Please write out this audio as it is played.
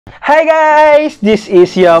Hi guys! This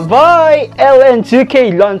is your boy,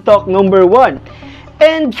 LN2K Lontok number 1.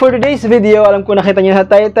 And for today's video, alam ko nakita nyo sa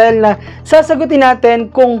title na sasagutin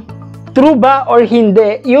natin kung true ba or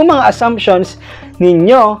hindi yung mga assumptions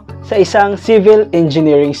ninyo sa isang civil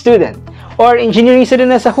engineering student or engineering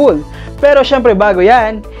student as a whole. Pero syempre bago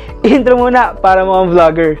yan, intro muna para mga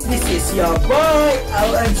vlogger. This is your boy,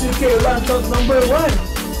 LN2K Lontok number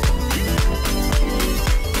 1.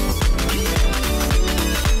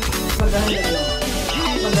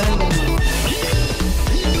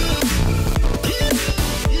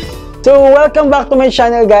 So, welcome back to my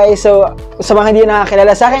channel guys. So, sa mga hindi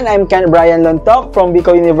nakakilala sa akin, I'm Brian Lontok from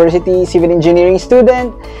Bicol University, civil engineering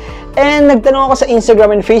student. And nagtanong ako sa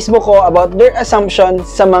Instagram and Facebook ko about their assumptions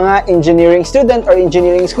sa mga engineering student or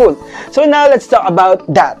engineering school. So, now let's talk about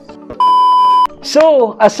that.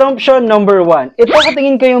 So, assumption number 1. Ito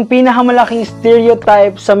katingin ko yung pinakamalaking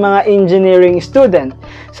stereotype sa mga engineering student.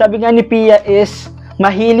 Sabi nga ni Pia is,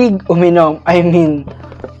 mahilig uminom.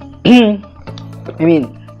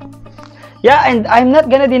 Yeah, and I'm not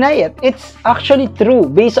gonna deny it. It's actually true.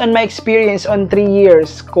 Based on my experience on 3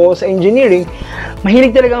 years ko sa engineering,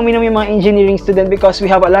 mahilig talagang uminom yung mga engineering student because we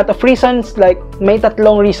have a lot of reasons, like may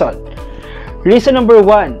tatlong reason. Reason number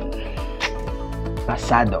 1,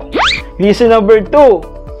 pasado. Reason number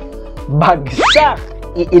 2, bagsak,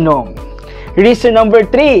 iinom. Reason number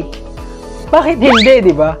 3, bakit hindi,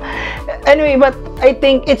 di ba? Anyway, but I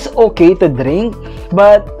think it's okay to drink.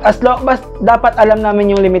 But as long as dapat alam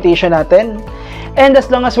namin yung limitation natin, and as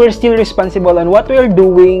long as we're still responsible on what we're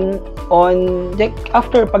doing on like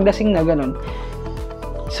after pagdasing na ganun.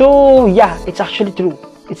 So yeah, it's actually true.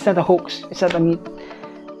 It's not a hoax. It's not a myth.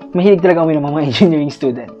 Mahilig talaga kami ng mga engineering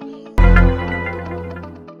student.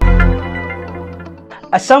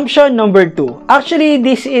 Assumption number 2. Actually,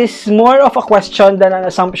 this is more of a question than an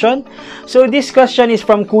assumption. So, this question is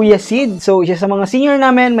from Kuya Sid. So, isa sa mga senior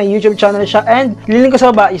namin, may YouTube channel siya, and lilink ko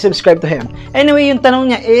sa baba, i-subscribe to him. Anyway, yung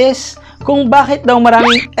tanong niya is, kung bakit daw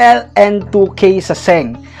maraming LN2K sa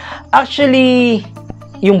SENG? Actually,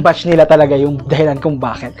 yung batch nila talaga yung dahilan kung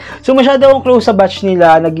bakit. So, masyado akong close sa batch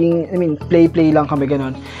nila, naging, play-play lang kami,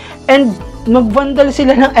 ganun. And, mag-vandal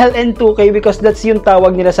sila ng LN2K because that's yung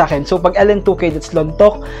tawag nila sa akin. So, pag LN2K, that's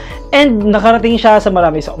Lontok. And, nakarating siya sa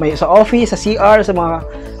marami. May sa office, sa CR,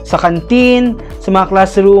 sa canteen, sa mga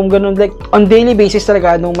classroom, ganun. Like, on daily basis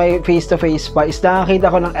talaga, nung may face-to-face pa, is nakakita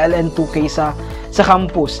ko ng LN2K sa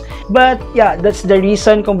campus. But, yeah, that's the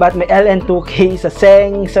reason kung bakit may LN2K sa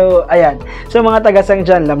SENG. So, ayan. So, mga taga-SENG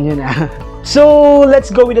dyan, alam nyo na. So, let's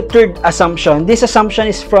go with the third assumption. This assumption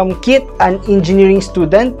is from Kit, an engineering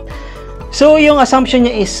student. So, yung assumption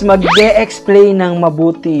niya is mag-de-explain ng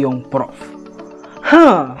mabuti yung prof.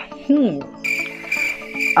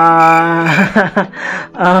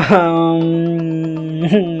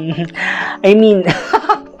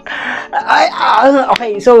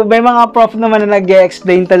 Okay, so may mga prof naman na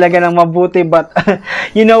nag-explain talaga ng mabuti, but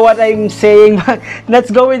you know what I'm saying. Let's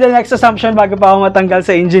go with the next assumption bago pa ako matanggal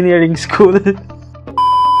sa engineering school.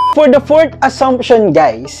 For the fourth assumption,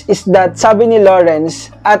 guys, is that sabi ni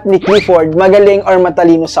Lawrence at ni Clifford, magaling or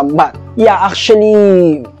matalino sa math. Yeah,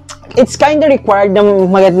 actually, it's kind of required na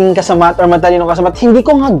magaling ka sa math or matalino ka sa math. Hindi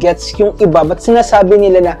ko nga gets yung iba, but sinasabi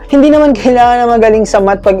nila na hindi naman kailangan na magaling sa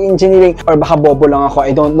math pag engineering, or baka bobo lang ako,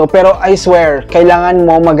 I don't know. Pero I swear, kailangan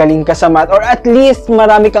mo magaling ka sa math, or at least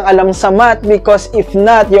marami kang alam sa math, because if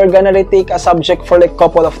not, you're gonna retake a subject for like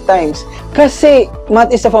couple of times. Kasi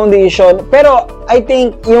math is the foundation. Pero I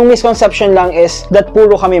think yung misconception lang is that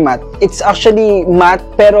puro kami math. It's actually math,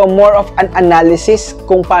 pero more of an analysis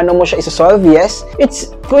kung paano mo siya isa-solve. Yes,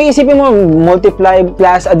 it's, kung isipin mo, multiply,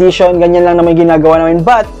 plus, addition, ganyan lang na may ginagawa namin.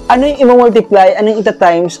 But, ano yung i-multiply, ano yung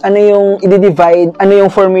ita-times, ano yung i-divide, ano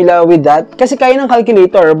yung formula with that? Kasi kaya ng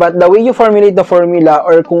calculator, but the way you formulate the formula,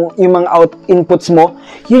 or kung yung mga inputs mo,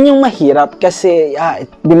 yun yung mahirap. Kasi, yeah,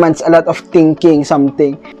 it demands a lot of thinking,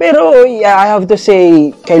 something. Pero, yeah, I have to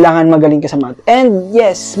say, kailangan magaling ka sa math. And,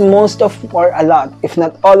 yes, most of, or a lot, if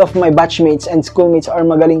not all of my batchmates and schoolmates are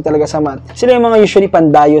magaling talaga sa math. Sila yung mga usually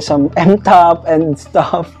pandayo sa MTOP and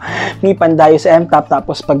stuff. May pandayo sa MTOP,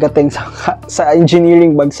 tapos pagdating sa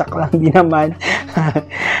engineering, bagsak lang, di naman.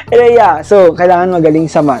 Pero yeah, so, kailangan magaling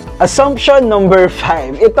sa math. Assumption number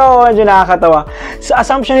 5. Ito, medyo nakakatawa. So,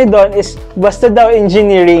 assumption ni Don is, basta daw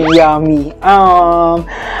engineering, yummy.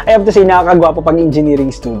 I have to say, nakakagwapo pang engineering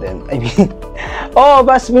student. I mean,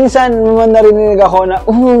 bas minsan, narinig ako na,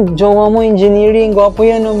 jowa mo engineering, gwapo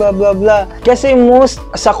yan, blah, blah, blah. Kasi most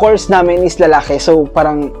sa course namin is lalaki. So,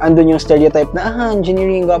 parang, andun yung stereotype na,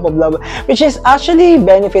 engineering, gwapo, blah, blah. Which is actually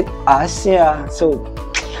benefit us, yeah. So,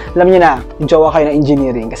 alam niyo na, jowa kayo na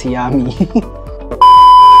engineering kasi yummy.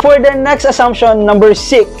 For the next assumption, number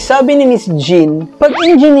 6, sabi ni Miss Jean, pag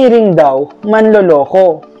engineering daw,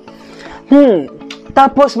 manloloko.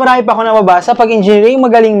 Tapos marami pa ako nababasa, pag engineering,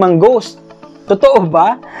 magaling mang-ghost. Totoo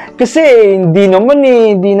ba? Kasi hindi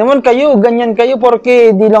naman kayo, ganyan kayo, porque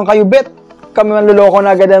di lang kayo bet. Kami manloloko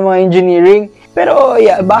na agad ang mga engineering. Pero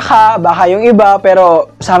yeah, baka yung iba,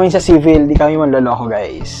 pero sa amin sa civil, di kami manloloko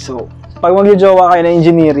guys. So, pag magjojowa kayo na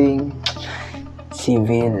engineering,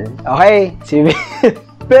 civil. Okay? Civil.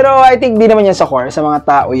 Pero I think di naman yan sa core, sa mga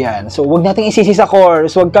tao yan. So, wag nating isisi sa core.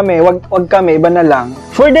 So, wag kami, iba na lang.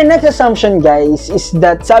 For the next assumption, guys, is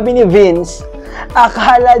that sabi ni Vince,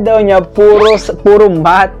 akala daw niya puro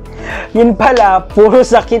math. Yun pala, puro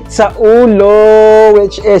sakit sa ulo,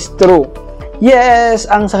 which is true. Yes,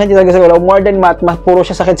 ang sakit talaga sa ulo. More than math, puro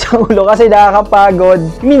siya sakit sa ulo kasi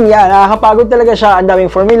nakakapagod. Nakakapagod talaga siya. Ang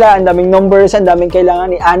daming formula, ang daming numbers, ang daming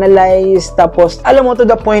kailangan i-analyze. Tapos, alam mo to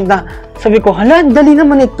the point na sabi ko, hala, dali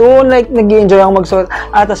naman ito. Like, nag-i-enjoy ako magsuot.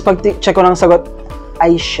 Tapos pag-check ko ng sagot,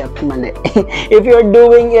 ay, shit, mali. If you're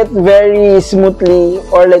doing it very smoothly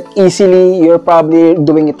or like easily, you're probably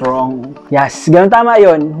doing it wrong. Yes, ganun tama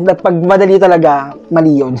yun. Pag madali talaga,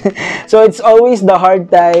 mali yun. So, it's always the hard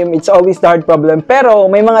time. It's always the hard problem. Pero,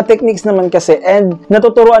 may mga techniques naman kasi and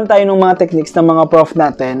natuturuan tayo ng mga techniques ng mga prof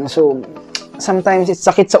natin. So, sometimes it's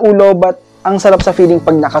sakit sa ulo but ang sarap sa feeling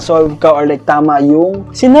pag nakasolve ka or like tama yung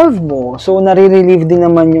sinolve mo. So, nare-relieve din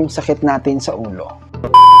naman yung sakit natin sa ulo.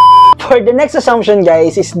 For the next assumption,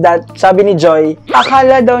 guys, is that, sabi ni Joy,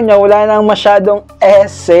 akala daw niya wala nang masyadong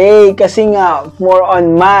essay kasi nga, more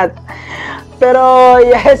on math. Pero,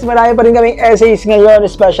 yes, marami pa rin kaming essays ngayon,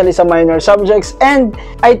 especially sa minor subjects. And,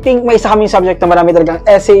 I think may isa kaming subject na marami talagang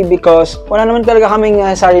essay because wala naman talaga kaming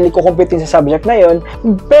sarili kukumpitin sa subject na yon.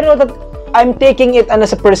 Pero, I'm taking it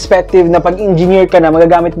as a perspective na pag engineer ka na,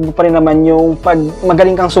 magagamit mo pa rin naman yung pag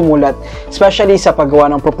magaling kang sumulat. Especially sa paggawa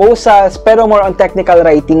ng proposals, pero more on technical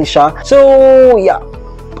writing siya. So, yeah.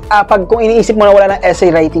 Kung iniisip mo na wala ng essay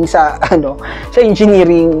writing sa, sa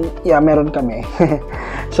engineering, yeah, meron kami.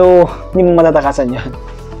 So, hindi mo matatakasan yun.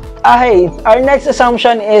 Okay, our next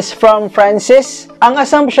assumption is from Francis. Ang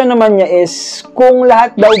assumption naman niya is, kung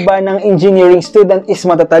lahat daw ba ng engineering student is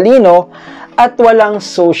matatalino, at walang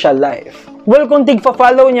social life. Well, kung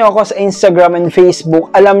tigpa-follow nyo ako sa Instagram and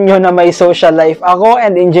Facebook, alam nyo na may social life ako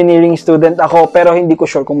and engineering student ako, pero hindi ko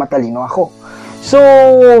sure kung matalino ako. So,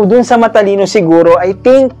 dun sa matalino siguro, I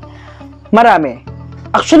think, marami.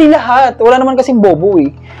 Actually, lahat. Wala naman kasing bobo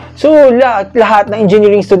eh. So, lahat ng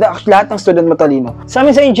engineering student, lahat ng student matalino. Sa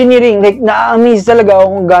amin sa engineering, like, na-amaze talaga ako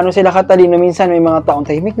kung gano'n sila katalino. Minsan may mga taong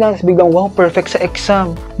tahimik lang, biglang, wow, perfect sa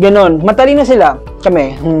exam. Ganon. Matalino sila.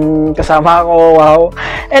 Kami, kasama ako, wow.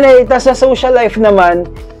 And tas sa social life naman,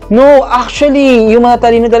 no, actually, yung mga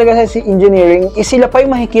talino talaga sa engineering, sila pa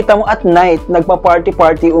yung makikita mo at night,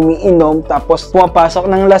 nagpa-party-party, umiinom, tapos pumapasok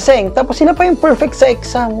ng laseng, tapos sila pa yung perfect sa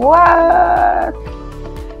exam. What?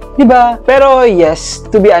 Diba? Pero yes,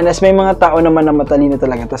 to be honest, may mga tao naman na matalino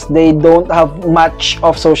talaga. Tapos they don't have much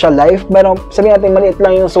of social life. Pero sabihin natin, maliit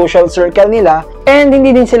lang yung social circle nila. And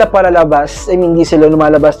hindi din sila paralabas. I mean, hindi sila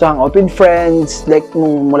lumalabas to hang out with friends. Like,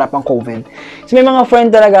 nung mula pang COVID. So may mga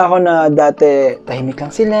friend talaga ako na dati, tahimik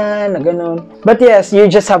lang sila, na ganun. But yes, you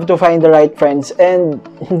just have to find the right friends. And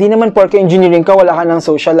hindi naman porke engineering ka, wala ka ng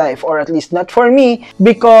social life. Or at least not for me.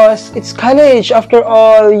 Because it's college. After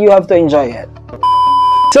all, you have to enjoy it.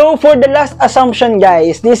 So, for the last assumption,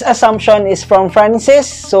 guys, this assumption is from Francis.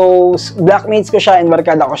 So, blackmates ko siya and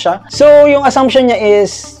barkada ko siya. So, yung assumption niya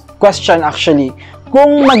is, question actually,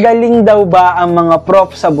 kung magaling daw ba ang mga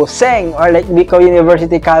prof sa Buseng or like Bicol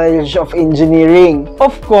University College of Engineering.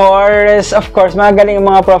 Of course, magaling ang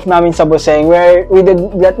mga prof namin sa Buseng where we did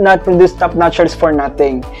not produce top-notchers for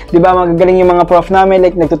nothing. Diba, magagaling yung mga prof namin,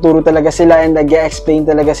 like nagtuturo talaga sila and nag-explain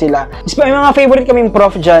talaga sila. May mga favorite kaming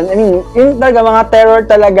prof dyan. I mean, yun talaga, mga terror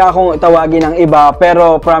talaga kung tawagin ng iba,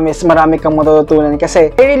 pero promise, marami kang matututunan kasi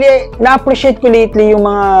I really na-appreciate ko lately yung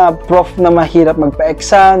mga prof na mahirap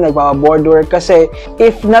magpa-exam, nagpa-board work kasi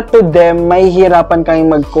if not to them, may hirapan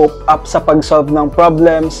kayong mag-cope up sa pag-solve ng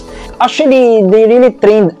problems. Actually, they really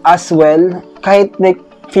trained us well. Kahit like,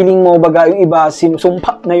 feeling mo baga yung iba,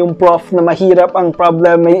 sumpa na yung prof na mahirap ang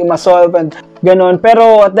problem, may ma-solve and ganon.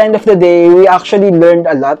 Pero at the end of the day, we actually learned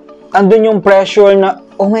a lot. Andun yung pressure na,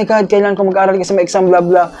 oh my God, kailan ko mag-aaral kasi may exam, blah,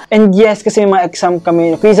 blah. And yes, kasi may mga exam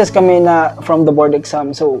kami, quizzes kami na from the board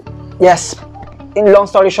exam. So, yes, in long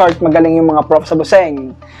story short, magaling yung mga prof sa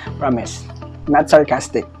Buseng. Promise. Not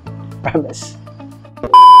sarcastic. Promise.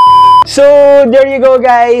 So, there you go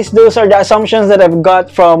guys. Those are the assumptions that I've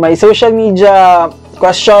got from my social media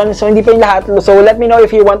question. So, hindi pa yung lahat. So, let me know if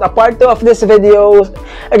you want a part 2 of this video.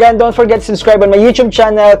 Again, don't forget to subscribe on my YouTube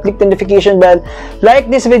channel. Click the notification bell. Like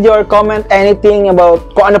this video or comment anything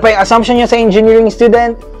about kung ano pa yung assumption nyo sa engineering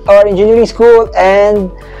student or engineering school. And,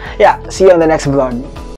 yeah, see you on the next vlog.